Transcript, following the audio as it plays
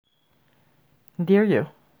Dear you,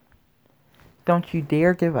 don't you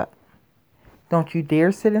dare give up. Don't you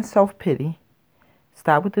dare sit in self-pity.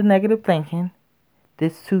 Stop with the negative thinking.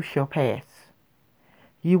 This too shall pass.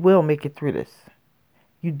 You will make it through this.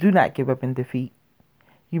 You do not give up in defeat.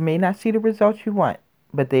 You may not see the results you want,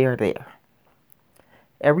 but they are there.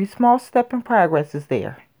 Every small step in progress is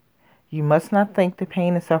there. You must not think the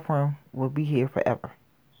pain and suffering will be here forever.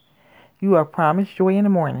 You are promised joy in the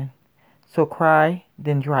morning, so cry,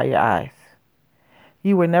 then dry your eyes.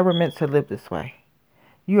 You were never meant to live this way.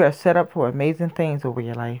 You are set up for amazing things over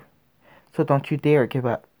your life, so don't you dare give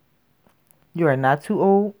up. You are not too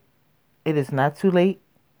old. It is not too late.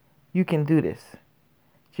 You can do this.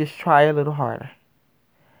 Just try a little harder.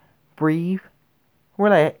 Breathe,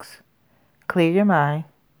 relax, clear your mind.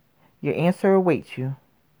 Your answer awaits you.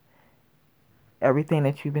 Everything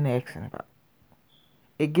that you've been asking about.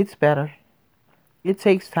 It gets better. It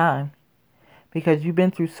takes time because you've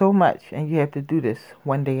been through so much and you have to do this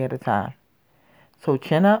one day at a time. So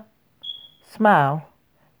chin up, smile,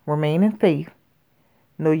 remain in faith,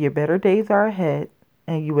 know your better days are ahead,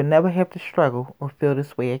 and you will never have to struggle or feel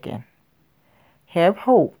this way again. Have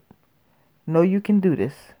hope. Know you can do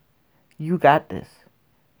this. You got this.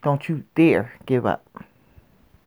 Don't you dare give up.